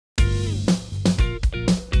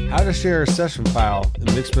How to share a session file in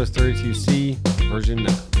Mixbus32c version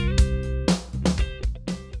 9.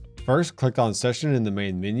 First, click on Session in the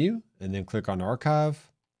main menu, and then click on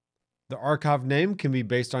Archive. The archive name can be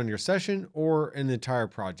based on your session or an entire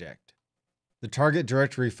project. The target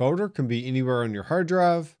directory folder can be anywhere on your hard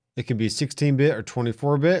drive. It can be 16-bit or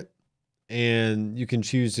 24-bit, and you can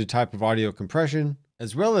choose the type of audio compression,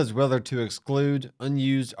 as well as whether to exclude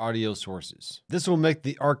unused audio sources. This will make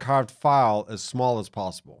the archived file as small as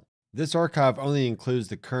possible. This archive only includes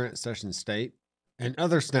the current session state, and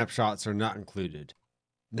other snapshots are not included.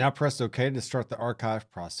 Now press OK to start the archive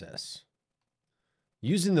process.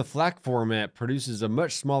 Using the FLAC format produces a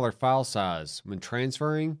much smaller file size when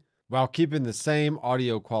transferring, while keeping the same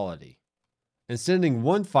audio quality. And sending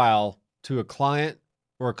one file to a client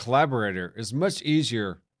or a collaborator is much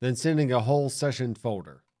easier than sending a whole session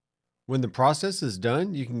folder. When the process is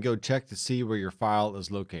done, you can go check to see where your file is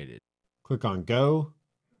located. Click on Go,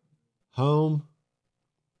 Home.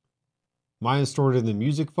 Mine is stored in the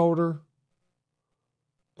music folder,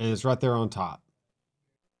 and it's right there on top.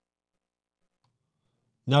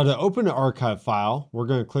 Now to open an archive file, we're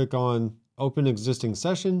going to click on Open Existing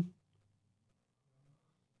Session.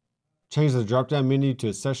 Change the drop-down menu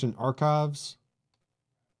to Session Archives,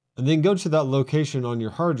 and then go to that location on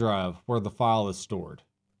your hard drive where the file is stored.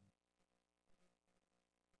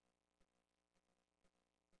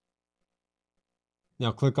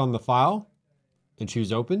 Now click on the file and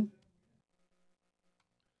choose Open.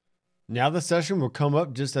 Now the session will come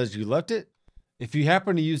up just as you left it. If you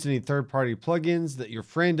happen to use any third-party plugins that your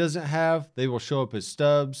friend doesn't have, they will show up as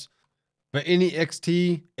stubs. But any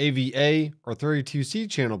XT, AVA, or 32C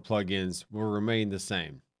channel plugins will remain the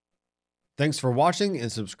same. Thanks for watching,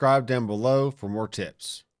 and subscribe down below for more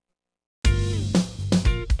tips.